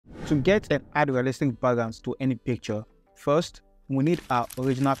To get and add realistic backgrounds to any picture, first, we need our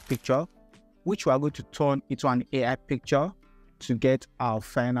original picture, which we are going to turn into an AI picture to get our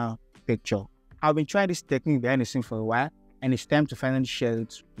final picture. I've been trying this technique behind the scenes for a while, and it's time to finally share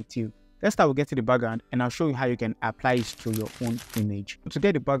it with you. Let's start with getting the background, and I'll show you how you can apply it to your own image. To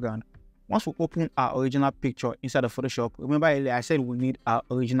get the background, once we open our original picture inside of Photoshop, remember earlier I said we need our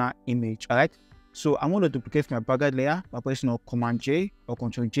original image, alright? So I'm going to duplicate my background layer by pressing Command J or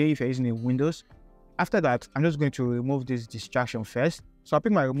Control J if you're using a Windows. After that, I'm just going to remove this distraction first. So I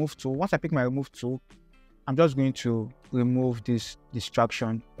pick my remove tool. Once I pick my remove tool, I'm just going to remove this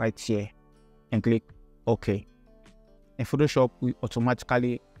distraction right here and click OK. And Photoshop will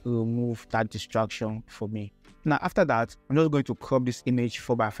automatically remove that distraction for me. Now after that, I'm just going to crop this image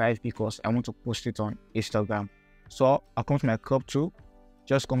 4:5 because I want to post it on Instagram. So I'll come to my crop tool,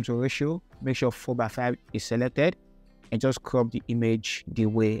 just come to ratio, make sure 4:5 is selected, and just crop the image the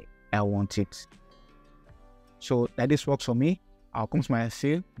way I want it. So that this works for me. I'll come to my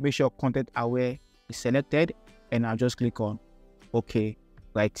fill, make sure content aware is selected, and I'll just click on OK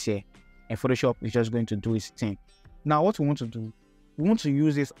right here. And Photoshop is just going to do its thing. Now what we want to do, we want to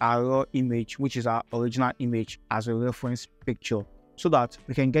use this raw image, which is our original image, as a reference picture so that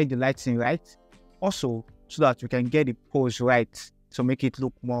we can get the lighting right. Also, so that we can get the pose right to make it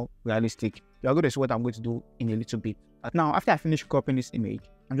look more realistic. You are going to see what I'm going to do in a little bit. Now, after I finish cropping this image,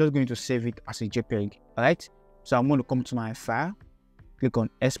 I'm just going to save it as a JPEG. Alright? So I'm going to come to my file, click on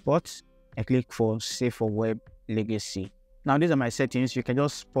Export, and click for Save for Web Legacy. Now, these are my settings. You can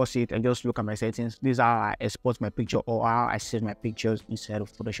just pause it and just look at my settings. These are how I export my picture or how I save my pictures inside of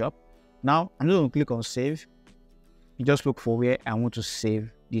Photoshop. Now, I'm just going to click on Save. You just look for where I want to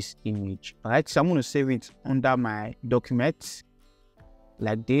save this image. Alright, so I'm going to save it under my documents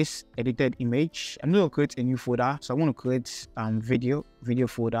like this, edited image. I'm going to create a new folder. So I'm going to create video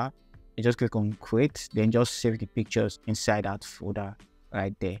folder. You just click on create, then just save the pictures inside that folder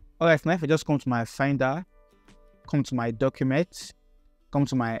right there. Alright, now if I just come to my Finder, come to my documents, come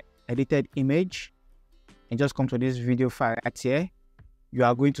to my edited image, and just come to this video file right here, you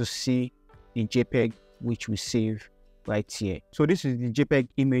are going to see the JPEG which we save right here. So this is the JPEG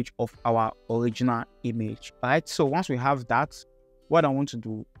image of our original image. Alright, so once we have that, what I want to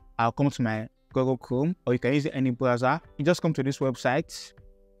do, I'll come to my Google Chrome, or you can use any browser. You just come to this website,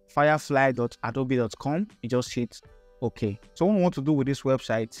 firefly.adobe.com. You just hit OK. So what we want to do with this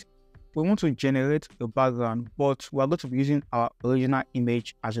website, we want to generate a background, but we're going to be using our original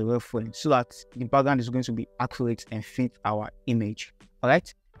image as a reference so that the background is going to be accurate and fit our image.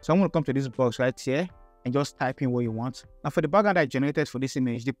 Alright, so I'm going to come to this box right here and just type in what you want. Now for the background I generated for this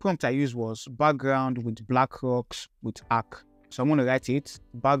image, the prompt I used was background with black rocks with arc. So I'm going to write it,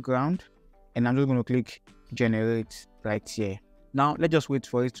 background, and I'm just going to click generate right here. Now let's just wait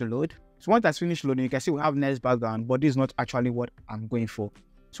for it to load. So once that's finished loading, you can see we have nice background, but this is not actually what I'm going for.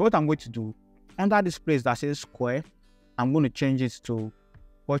 So what I'm going to do, under this place that says square, I'm going to change it to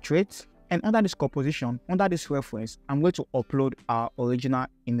portrait. And under this composition, under this reference, I'm going to upload our original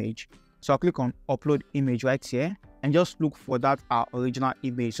image. So I'll click on upload image right here and just look for that our original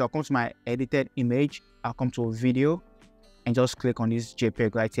image. So I'll come to my edited image, I'll come to video and just click on this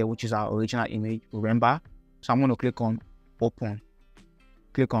JPEG right here, which is our original image, remember. So I'm going to click on open,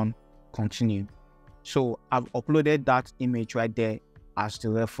 click on continue. So I've uploaded that image right there as the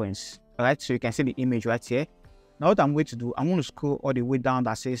reference. Alright, so you can see the image right here. Now what I'm going to do, I'm going to scroll all the way down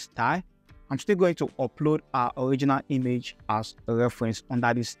that says style. I'm still going to upload our original image as a reference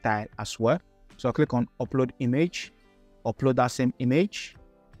under this style as well. So I'll click on upload image, upload that same image.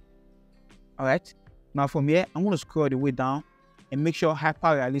 Alright, now from here, I'm going to scroll all the way down and make sure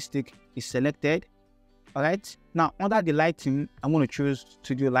hyper realistic is selected. Alright, now under the lighting, I'm going to choose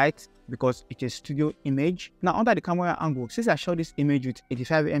studio light because it is studio image. Now under the camera angle, since I shot this image with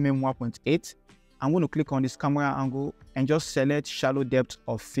 85mm 1.8, I'm going to click on this camera angle and just select shallow depth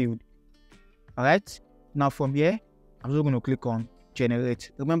of field. Alright, now from here, I'm just going to click on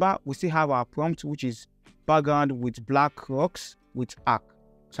generate. Remember, we still have our prompt, which is background with black rocks with arc.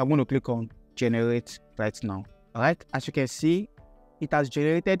 So I'm going to click on generate right now. Alright, as you can see, it has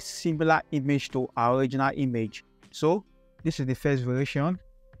generated similar image to our original image. So this is the first variation,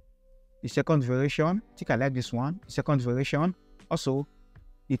 the second variation, I think I like this one, the second variation, also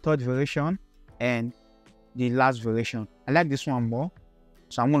the third variation, and the last variation. I like this one more,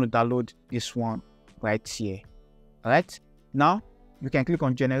 so I'm going to download this one right here. Alright, now you can click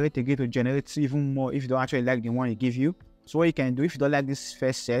on generate again to generate even more if you don't actually like the one it gives you. So what you can do, if you don't like this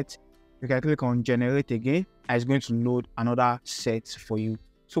first set, you can click on generate again and it's going to load another set for you.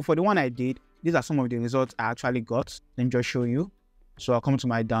 So for the one I did, these are some of the results I actually got. Let me just show you. So I'll come to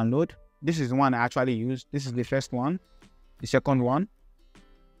my download. This is the one I actually use. This is the first one, the second one,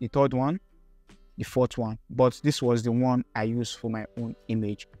 the third one, the fourth one. But this was the one I used for my own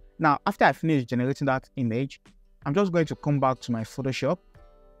image. Now, after I finish generating that image, I'm just going to come back to my Photoshop.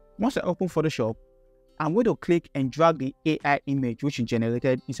 Once I open Photoshop, I'm going to click and drag the AI image which is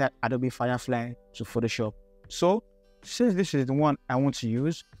generated inside Adobe Firefly to Photoshop. So, since this is the one I want to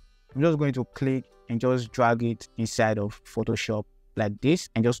use, I'm just going to click and just drag it inside of Photoshop like this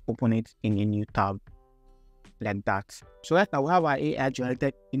and just open it in a new tab like that. So right now we have our AI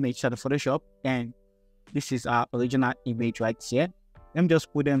generated image inside of Photoshop, and this is our original image right here. Let me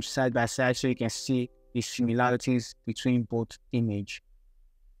just put them side by side so you can see the similarities between both images.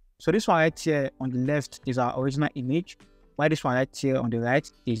 So this one right here on the left is our original image, while this one right here on the right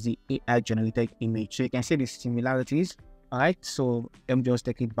is the AI generated image. So you can see the similarities. Alright, so let me just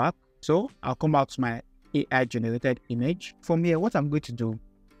take it back. So I'll come back to my AI generated image. From here, what I'm going to do,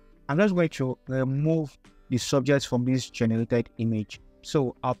 I'm just going to remove the subjects from this generated image.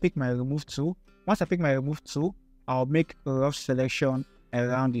 So I'll pick my remove tool. Once I pick my remove tool, I'll make a rough selection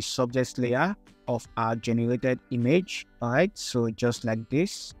around the subject layer of our generated image. Alright, so just like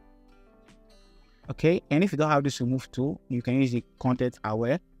this. Okay, and if you don't have this remove tool, you can use the content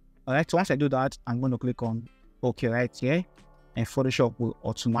aware. Alright, so once I do that, I'm going to click on OK right here, and Photoshop will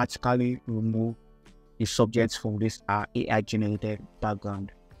automatically remove the subjects from this AI generated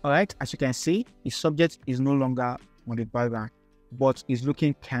background. Alright, as you can see, the subject is no longer on the background, but is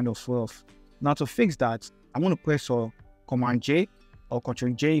looking kind of rough. Now to fix that, I'm going to press Command J or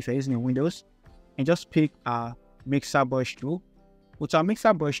Ctrl J if you're using a Windows, and just pick our mixer brush tool. With our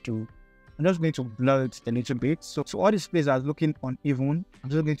mixer brush tool, I'm just going to blur it a little bit. So all these places are looking uneven. I'm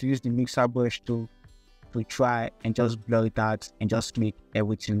just going to use the mixer brush tool to try and just blur it out and just make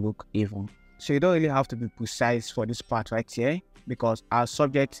everything look even. So you don't really have to be precise for this part right here, because our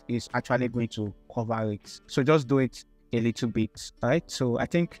subject is actually going to cover it. So just do it a little bit. Alright, so I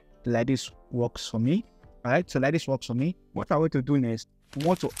think like this works for me. Alright, so like this works for me. What I want to do next, we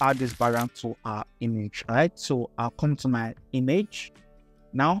want to add this background to our image. Alright, so I'll come to my image.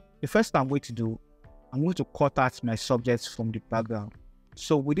 Now, the first thing I'm going to do, I'm going to cut out my subjects from the background.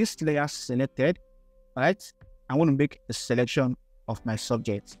 So with this layer selected, alright, I want to make a selection of my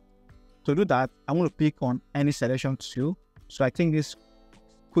subject. To do that, I want to pick on any selection tool. So I think this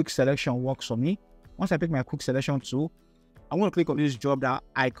quick selection works for me. Once I pick my quick selection tool, I want to click on this drop down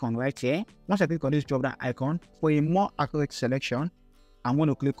icon right here. Once I click on this drop down icon, for a more accurate selection, I'm going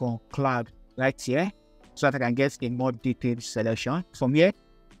to click on cloud right here so that I can get a more detailed selection. From here,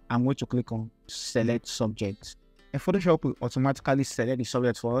 I'm going to click on select subject. And Photoshop will automatically select the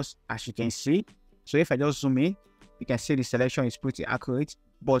subject for us, as you can see. So if I just zoom in, you can see the selection is pretty accurate,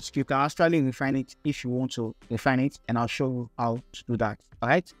 but you can actually refine it if you want to refine it, and I'll show you how to do that.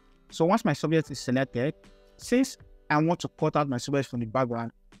 Alright, so once my subject is selected, since I want to cut out my subject from the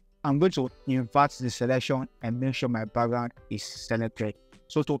background, I'm going to invert the selection and make sure my background is selected.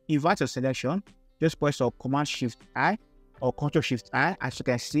 So to invert the selection, just press Command Shift I or Ctrl Shift I. As you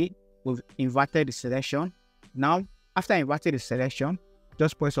can see, we've inverted the selection. Now, after I inverted the selection,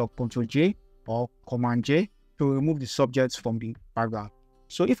 just press Ctrl J or Command J to remove the subjects from the background.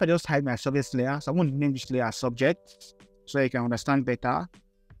 So if I just hide my subject layer, so I'm going to name this layer subject so you can understand better.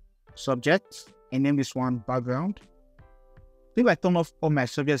 Subject, and name this one background. If I turn off all my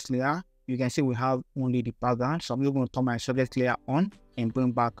subject layer, you can see we have only the background. So I'm just going to turn my subject layer on and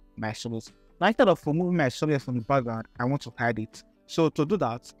bring back my subject. Now, instead of removing my subject from the background, I want to hide it. So to do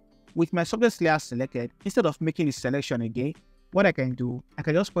that, with my subject layer selected, instead of making the selection again, what I can do, I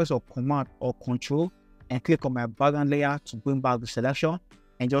can just press Command or Control and click on my background layer to bring back the selection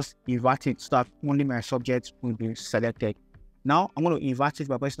and just invert it so that only my subject will be selected. Now I'm going to invert it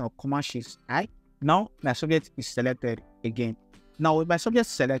by pressing Command Shift I. Now my subject is selected again. Now with my subject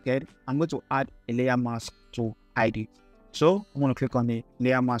selected, I'm going to add a layer mask to hide it. So I'm going to click on the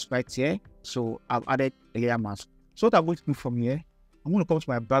layer mask right here. So I've added a layer mask. So what I'm going to do from here, I'm going to come to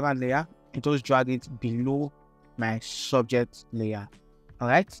my background layer and just drag it below my subject layer.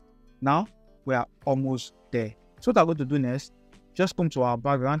 Alright, now we are almost there. So what I'm going to do next, just come to our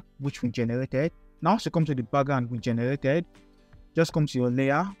background which we generated. Now to come to the background we generated, just come to your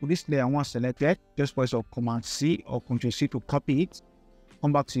layer. With this layer once selected, just press Command C or Ctrl C to copy it.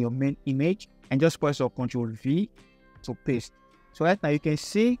 Come back to your main image and just press Ctrl V to paste. So right now you can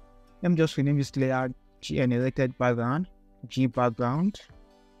see, let me just rename this layer generated background, G background.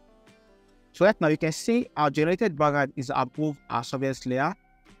 So right now you can see our generated background is above our subject layer,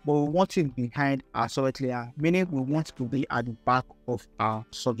 but we want it behind our subject layer, meaning we want it to be at the back of our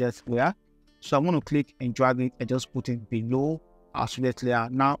subject layer. So I'm going to click and drag it and just put it below our subject layer.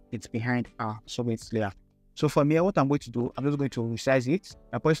 Now it's behind our subject layer. So from here, what I'm going to do, I'm just going to resize it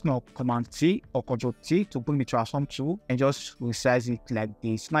by pressing Command T or Control T to bring the transform tool and just resize it like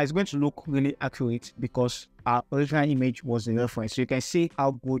this. Now it's going to look really accurate because our original image was the reference. So you can see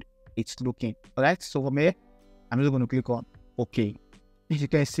how good it's looking. Alright, so from here, I'm just going to click on OK. As you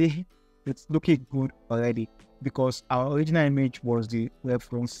can see, it's looking good already because our original image was the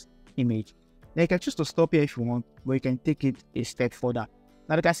reference image. Now you can choose to stop here if you want, but you can take it a step further.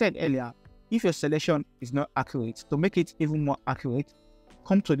 Now, like I said earlier, if your selection is not accurate, to make it even more accurate,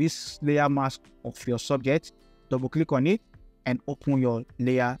 come to this layer mask of your subject, double click on it, and open your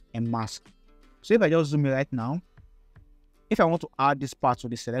layer and mask. So if I just zoom in right now, if I want to add this part to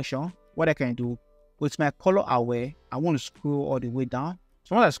the selection, what I can do with my color aware, I want to scroll all the way down.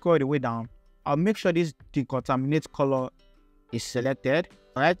 So once I scroll all the way down, I'll make sure this decontaminate color is selected,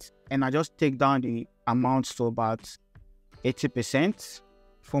 right? And I just take down the amount to about 80%.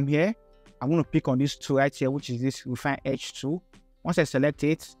 From here, I'm going to pick on this tool right here, which is this refine edge tool. Once I select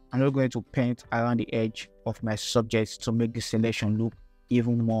it, I'm just going to paint around the edge of my subject to make the selection look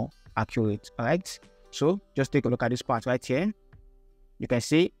even more accurate. All right, so just take a look at this part right here. You can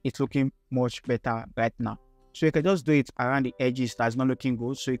see it's looking much better right now. So you can just do it around the edges that's not looking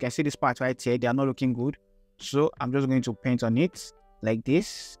good. So you can see this part right here, they are not looking good. So I'm just going to paint on it like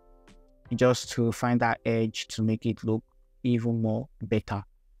this, just to refine that edge to make it look even more better.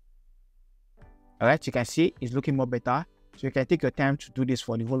 All right, you can see it's looking more better. So you can take your time to do this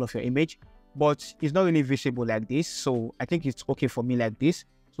for the whole of your image, but it's not really visible like this. So I think it's okay for me like this.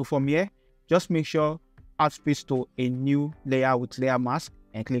 So from here, just make sure add space to a new layer with layer mask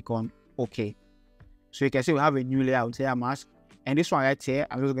and click on OK. So you can see we have a new layer with layer mask, and this one right here,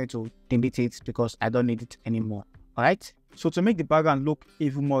 I'm just going to delete it because I don't need it anymore. All right. So to make the background look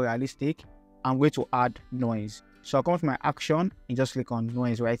even more realistic, I'm going to add noise. So I'll come to my action and just click on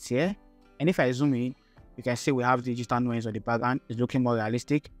noise right here. And if I zoom in, you can see we have the digital noise on the background. It's looking more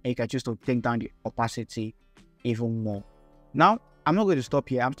realistic, and you can choose to take down the opacity even more. Now, I'm not going to stop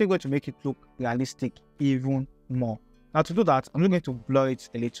here. I'm still going to make it look realistic even more. Now, to do that, I'm just going to blur it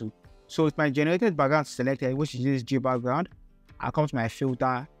a little. So with my generated background selected, which is this G background, I'll come to my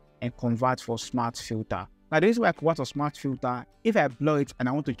filter and convert for smart filter. Now, the reason why I convert to smart filter, if I blur it and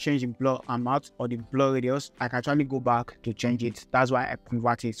I want to change the blur amount or the blur radius, I can actually go back to change it. That's why I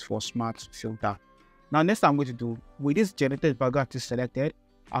convert it for smart filter. Now, next I'm going to do, with this generated background selected,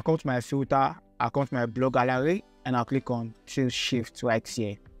 I'll come to my filter, I'll come to my blur gallery, and I'll click on tilt shift right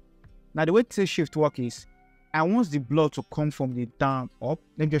here. Now, the way tilt shift works is, I want the blur to come from the down up.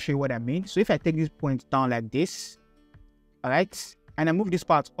 Let me just show you what I mean. So if I take this point down like this, all right, and I move this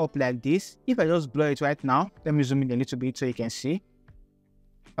part up like this, if I just blur it right now, let me zoom in a little bit so you can see.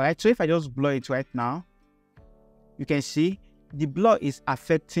 All right, so if I just blur it right now, you can see the blur is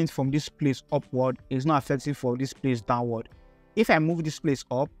affecting from this place upward. It's not affecting from this place downward. If I move this place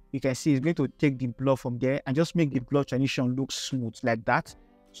up, you can see it's going to take the blur from there and just make the blur transition look smooth like that.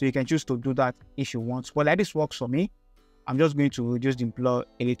 So you can choose to do that if you want. But like this works for me, I'm just going to reduce the blur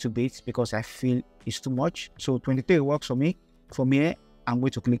a little bit because I feel it's too much. So 23 works for me. From here, I'm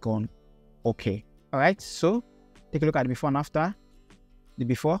going to click on OK. All right, so take a look at the before and after, the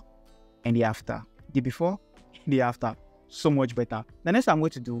before and the after, the before, the after. So much better. The next thing I'm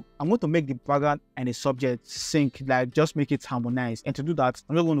going to do, I'm going to make the background and the subject sync, like just make it harmonize. And to do that,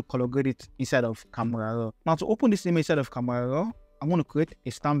 I'm just going to color grade it inside of Camera Raw. Now to open this image inside of Camera Raw, I'm going to create a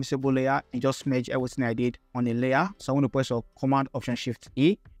stamp visible layer and just merge everything I did on a layer. So I'm going to press a Command Option Shift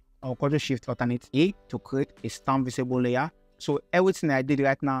E or Control Shift Alternate E to create a stamp visible layer. So everything I did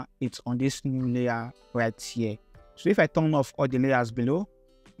right now, it's on this new layer right here. So if I turn off all the layers below,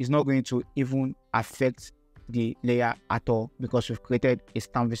 it's not going to even affect the layer at all because we've created a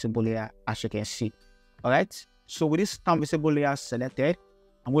stamp visible layer, as you can see. All right. So with this stamp visible layer selected,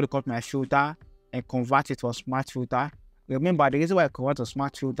 I'm going to cut my filter and convert it to a smart filter. Remember, the reason why I convert to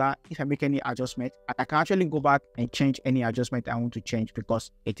smart filter, if I make any adjustment, I can actually go back and change any adjustment I want to change because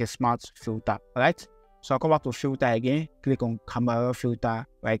it's a smart filter. All right. So I'll come back to filter again, click on camera filter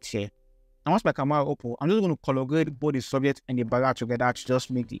right here. And once my camera open, I'm just going to color grade both the subject and the background together to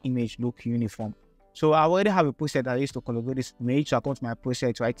just make the image look uniform. So I already have a preset that I used to color grade this image. So I come to my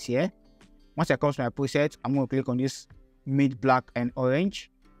preset right here. Once I come to my preset, I'm going to click on this mid black and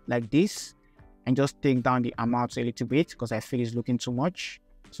orange like this and just take down the amount a little bit because I feel it's looking too much.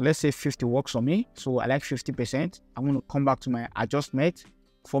 So let's say 50 works for me. So I like 50%. I'm going to come back to my adjustment.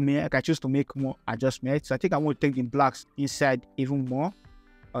 For me, I can choose to make more adjustments. So I think I'm going to take the blacks inside even more.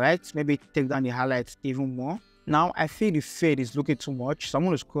 All right, maybe take down the highlights even more. Now I feel the fade is looking too much, so I'm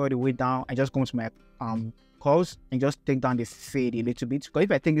going to scroll the way down and just go to my curves and just take down the fade a little bit. Because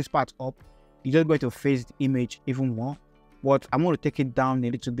if I take this part up, you're just going to face the image even more. But I'm going to take it down a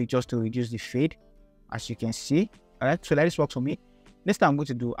little bit just to reduce the fade, as you can see. All right, so let this work for me. Next thing I'm going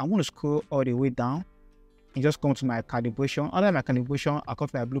to do, I'm going to scroll all the way down and just come to my calibration. Under my calibration, I'll come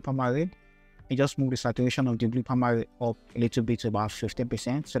to my blue primary and just move the saturation of the blue primary up a little bit to about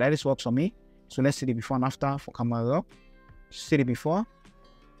 15%. So that this works for me. So let's see the before and after for camera raw. See the before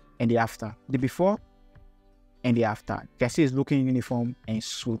and the after. The before and the after. You can see it's looking uniform and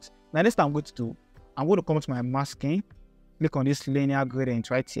smooth. Now this thing I'm going to do, I'm going to come to my masking, click on this linear gradient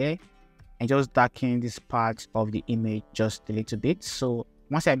right here, and just darken this part of the image just a little bit. So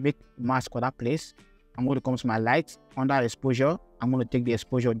once I make mask for that place, I'm going to come to my light. Under exposure, I'm going to take the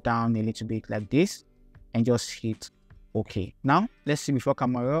exposure down a little bit like this and just hit OK. Now let's see before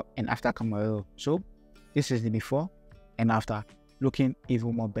camera and after camera. So this is the before and after, looking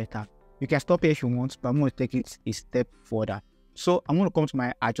even more better. You can stop here if you want, but I'm going to take it a step further. So I'm going to come to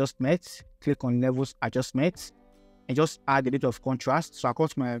my adjustments, click on levels adjustments, and just add a little of contrast. So I come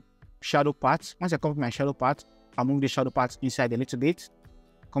to my shadow part. Once I come to my shadow part, I'll move the shadow part inside a little bit.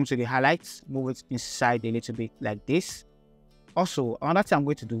 Come to the highlights, move it inside a little bit like this. Also, another thing I'm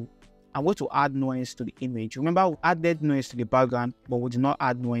going to do, I'm going to add noise to the image. Remember, we added noise to the background, but we did not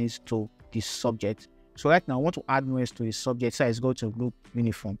add noise to the subject. So right now, I want to add noise to the subject, so it's going to look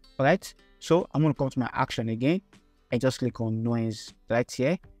uniform. All right. So I'm going to come to my action again and just click on noise right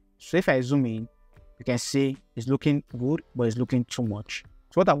here. So if I zoom in, you can see it's looking good, but it's looking too much.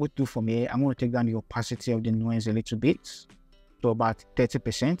 So what I'm going to do from here, I'm going to take down the opacity of the noise a little bit to about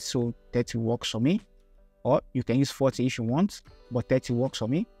 30%. So 30 works for me. Or you can use 40 if you want, but 30 works for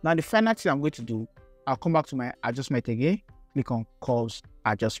me. Now the final thing I'm going to do, I'll come back to my adjustment again, click on curves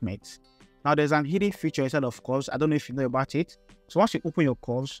adjustments. Now there's an hidden feature inside of curves. I don't know if you know about it. So once you open your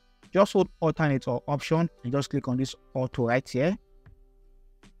curves, just hold alternate or option and just click on this auto right here.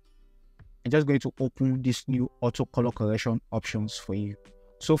 And just going to open this new auto color correction options for you.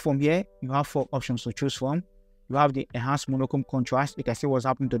 So from here, you have 4 options to choose from. You have the enhanced monochrome contrast. You can see what's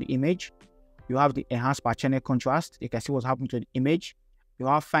happening to the image. You have the enhanced per channel contrast. You can see what's happening to the image. You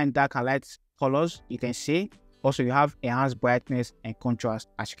have fine dark and light colors. You can see. Also, you have enhanced brightness and contrast,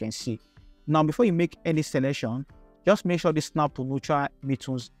 as you can see. Now, before you make any selection, just make sure the snap to neutral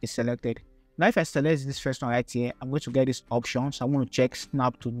midtones is selected. Now, if I select this first one right here, I'm going to get this option. So I'm going to check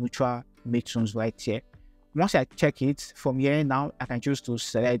snap to neutral midtones right here. Once I check it, from here now, I can choose to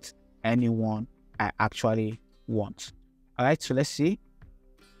select any one I actually want. All right, so let's see.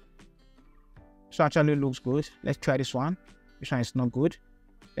 So actually looks good. Let's try this one. This one is not good.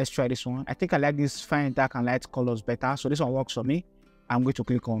 Let's try this one. I think I like this fine dark and light colors better. So this one works for me. I'm going to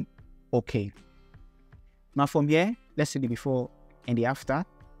click on OK. Now from here, let's see the before and the after.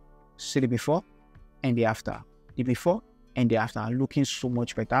 See the before and the after. The before and the after are looking so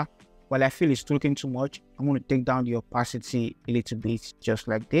much better. While I feel it's looking too much, I'm going to take down the opacity a little bit, just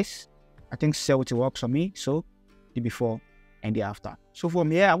like this. I think 70 works for me. So the before and the after. So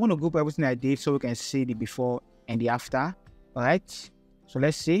from here, I want to group everything I did so we can see the before and the after. All right. So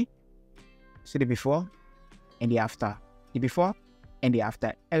let's see the before and the after. The before and the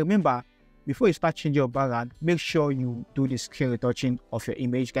after. And remember, before you start changing your background, make sure you do the scale retouching of your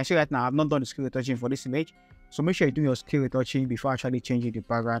image. You can see right now, I've not done the scale retouching for this image. So make sure you do your scale retouching before actually changing the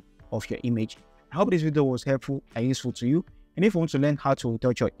background of your image. I hope this video was helpful and useful to you. And if you want to learn how to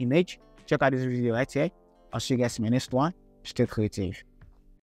retouch your image, check out this video right here. I'll see you guys in my next one. Stay creative.